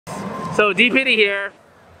So D-Piddy here.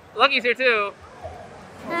 Lucky's here too.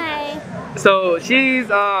 Hi. So she's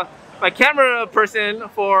my camera person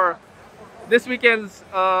for this weekend's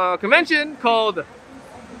convention called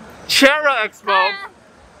CharaExpo.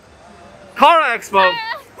 CharaExpo.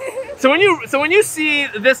 So when you see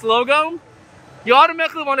this logo, you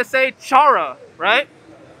automatically want to say Chara, right?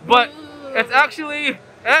 But it's actually,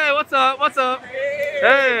 hey, what's up? What's up?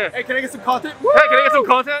 Hey. Hey, can I get some content? Hey, can I get some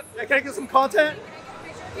content? Hey, can I get some content?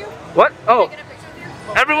 What? Oh.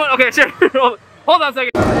 Everyone, okay, sure. Hold on a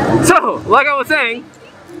second. So, like I was saying,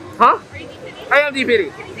 huh? I am D-Piddy.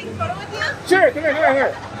 Can you take a photo with you? Sure, come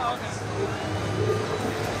here.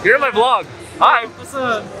 You're in my vlog. Hi. What's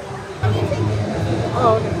up?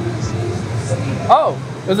 Oh, okay. Oh,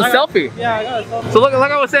 it was a selfie. Yeah, I got a selfie. So look,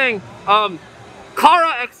 like I was saying,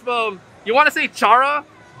 CharaExpo, you want to say Chara,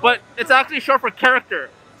 but it's actually short for character.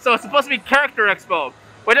 So it's supposed to be Character Expo.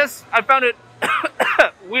 But I found it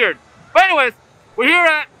weird. But anyways, we're here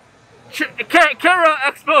at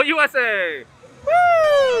CharaExpo USA.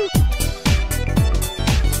 Woo!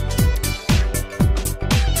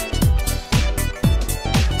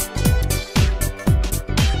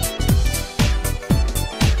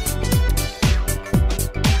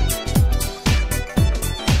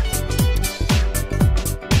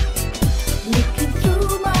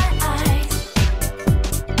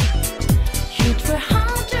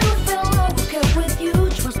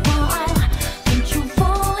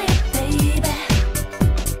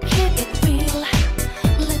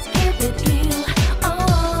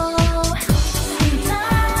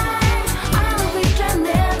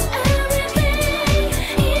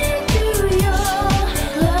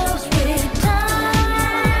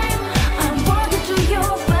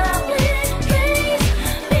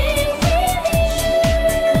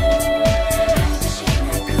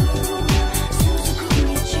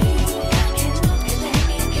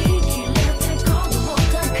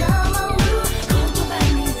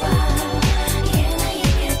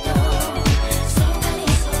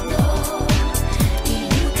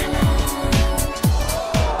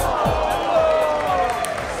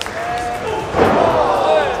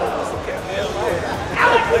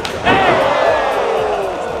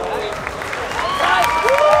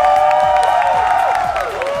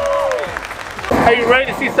 Are you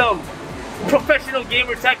ready to see some professional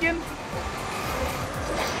gamer Tekken?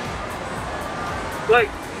 Like,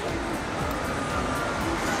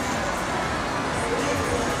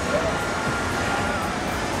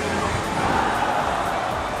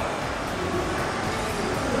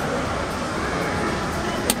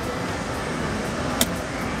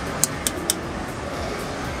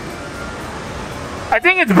 I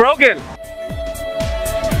think it's broken.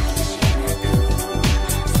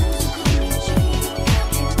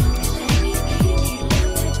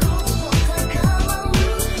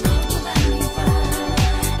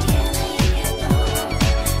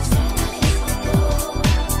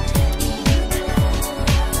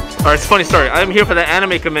 Alright, it's a funny story. I'm here for the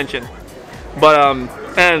anime convention, but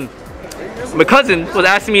and my cousin was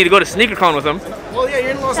asking me to go to SneakerCon with him. Well, yeah,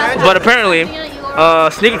 you're in Los Angeles. But apparently,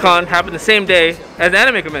 SneakerCon happened the same day as the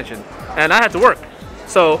anime convention, and I had to work,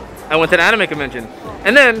 so I went to the anime convention.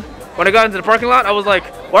 And then when I got into the parking lot, I was like,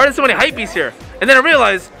 "Why are there so many hypebeasts here?" And then I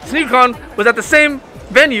realized SneakerCon was at the same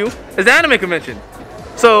venue as the anime convention,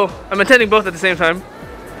 so I'm attending both at the same time.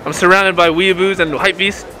 I'm surrounded by weeaboos and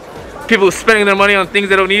hypebeasts. People spending their money on things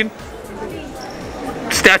they don't need.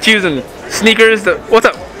 Statues and sneakers. What's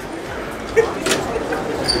up?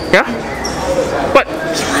 Yeah? What?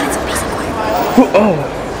 Who? Oh.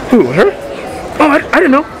 Who? Her? Oh, I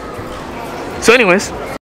didn't know. So anyways.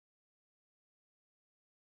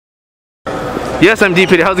 Yes, I'm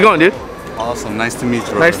D-Piddy. How's it going, dude? Awesome. Nice to meet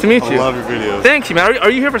you. Nice to meet you. I love your videos. Thank you, man. Are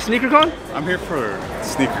you here for SneakerCon? I'm here for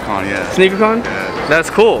SneakerCon, yeah. SneakerCon? Yeah. That's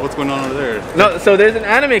cool. What's going on over there? No, so there's an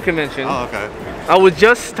anime convention. Oh, okay. I was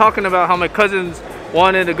just talking about how my cousins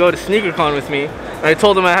wanted to go to SneakerCon with me, and I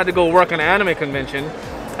told them I had to go work on an anime convention,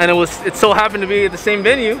 and it so happened to be at the same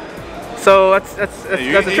venue. So that's a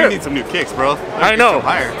trip. You need some new kicks, bro. I know.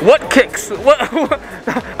 What kicks? What?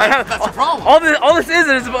 I have. That's your problem. All this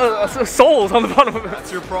is souls on the bottom of it.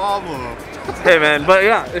 That's your problem. Hey man, but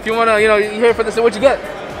yeah, if you wanna, you're here for this. What you get?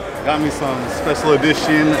 Got me some special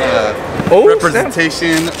edition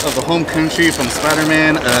representation of the home country from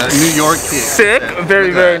Spider-Man, New York kicks. Sick. Yeah,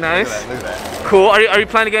 very nice. Look at that. Cool. Are you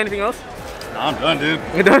planning to get anything else? No, I'm done, dude.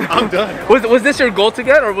 You're done? I'm done. Was this your goal to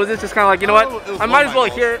get, or was this just kind of like, you know what? I might as well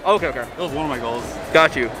hear. Okay. It was one of my goals.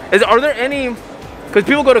 Got you. Are there any? Because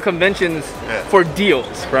people go to conventions for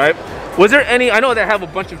deals, right? Was there any? I know they have a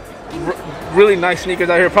bunch of really nice sneakers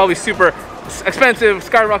out here, probably super expensive,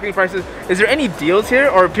 skyrocketing prices. Is there any deals here,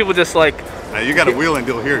 or are people just like? You got a wheel and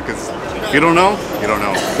deal here, because if you don't know, you don't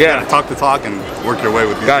know. Yeah. You gotta talk the talk and work your way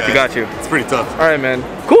with these guys. Got you. It's pretty tough. All right, man.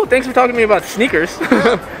 Cool. Thanks for talking to me about sneakers.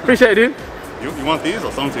 Appreciate it, dude. You want these?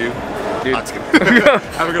 I'll sell them to you. Dude.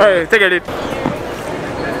 Have a good All one. right, take care, dude.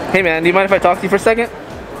 Hey, man. Do you mind if I talk to you for a second?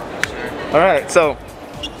 All right. So,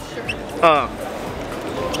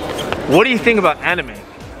 what do you think about anime?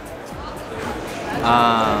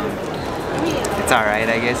 It's alright,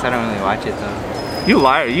 I guess. I don't really watch it though. You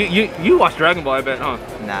liar. You watch Dragon Ball, I bet, huh?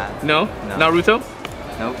 Nah. No? No. Naruto?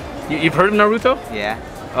 Nope. You've heard of Naruto? Yeah.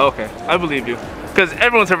 Oh, okay. I believe you. Because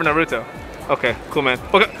everyone's heard of Naruto. Okay, cool, man.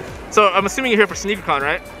 Okay. So I'm assuming you're here for SneakerCon,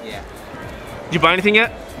 right? Yeah. Did you buy anything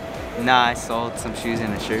yet? Nah, I sold some shoes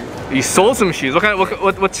and a shirt. You sold some shoes. What kind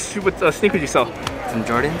of what sneakers did you sell? Some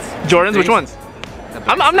Jordans. Jordans? Which ones?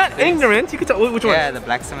 I'm not Threes. ignorant. You can tell which ones. Yeah, the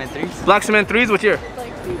Black Cement 3s. Black Cement 3s. Which year?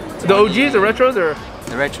 The OGs, the retros, or?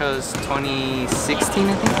 The retro's 2016,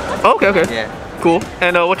 I think. Oh, okay. Yeah. Cool.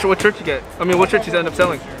 And what shirt you get? I mean, what shirt you end up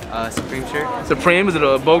selling? Supreme shirt. Supreme? Is it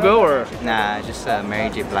a BOGO or? Nah, just a Mary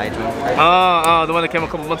J. Blige one. The one that came a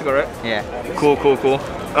couple months ago, right? Yeah. Cool.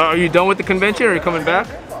 Are you done with the convention, or are you coming back?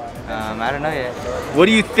 I don't know yet. What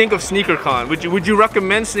do you think of SneakerCon? Would you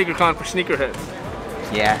recommend SneakerCon for sneakerheads?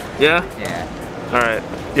 Yeah. Yeah? Yeah. All right.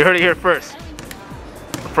 You heard it here first.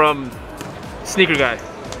 From Sneaker Guy.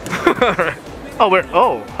 All right.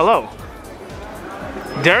 Oh, hello.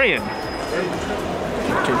 Darien.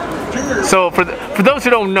 So for those who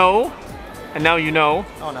don't know, and now you know.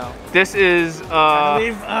 Oh no. This is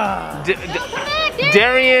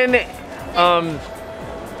Darien,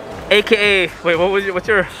 AKA. Wait, what's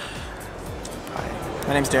your?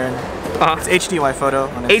 My name's Darren. It's HDYphoto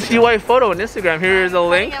on Instagram. HDYphoto on Instagram. Here is a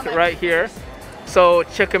link right here. So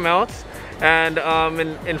check him out. And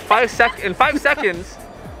in 5 seconds,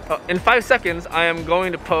 I am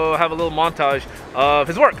going to have a little montage of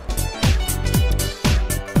his work.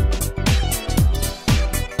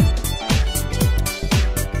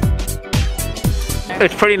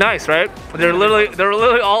 It's pretty nice, right? They're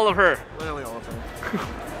literally all of her. Literally all of them.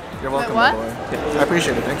 You're welcome, Wait, what? my boy. I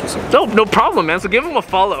appreciate it. Thank you, sir. No problem, man. So give him a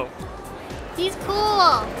follow. He's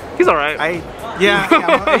cool. He's all right.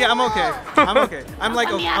 I'm okay. I'm okay. I'm like,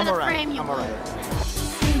 Let me out I'm of the alright. frame, you I'm alright.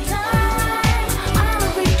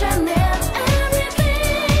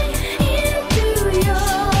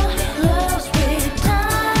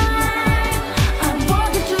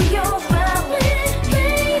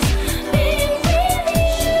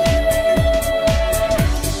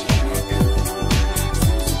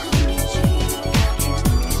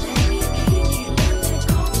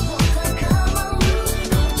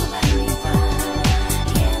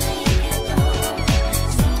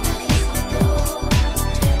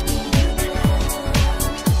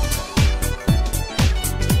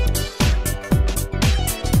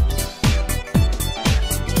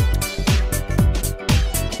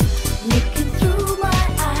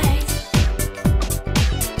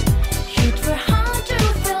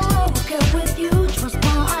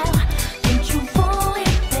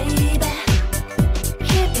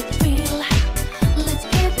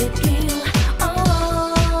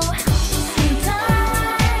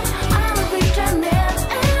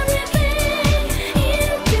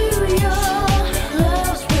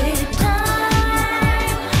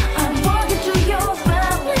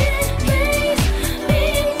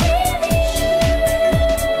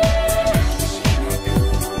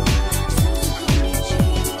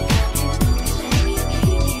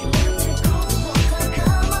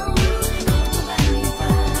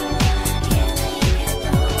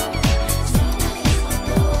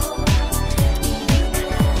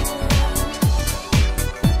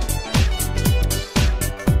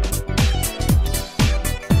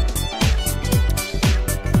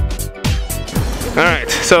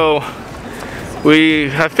 Alright, so we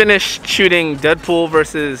have finished shooting Deadpool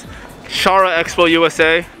versus CharaExpo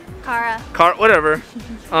USA. Whatever.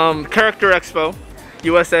 Character Expo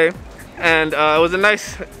USA. And it was a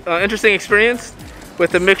nice, interesting experience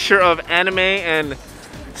with a mixture of anime and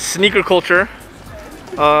sneaker culture.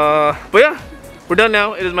 But yeah, we're done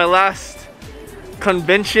now. It is my last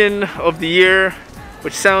convention of the year,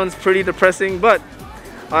 which sounds pretty depressing, but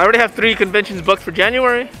I already have 3 conventions booked for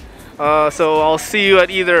January. So I'll see you at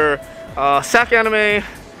either SAC Anime,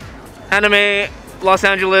 Los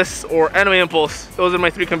Angeles, or Anime Impulse. Those are my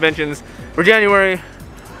 3 conventions for January.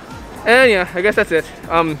 And yeah, I guess that's it.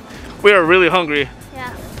 We are really hungry. Yeah.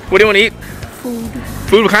 What do you want to eat? Food.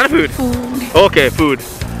 Food? What kind of food? Food. Okay, food.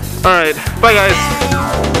 Alright, bye guys.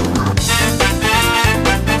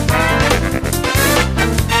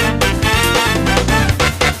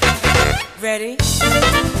 Ready?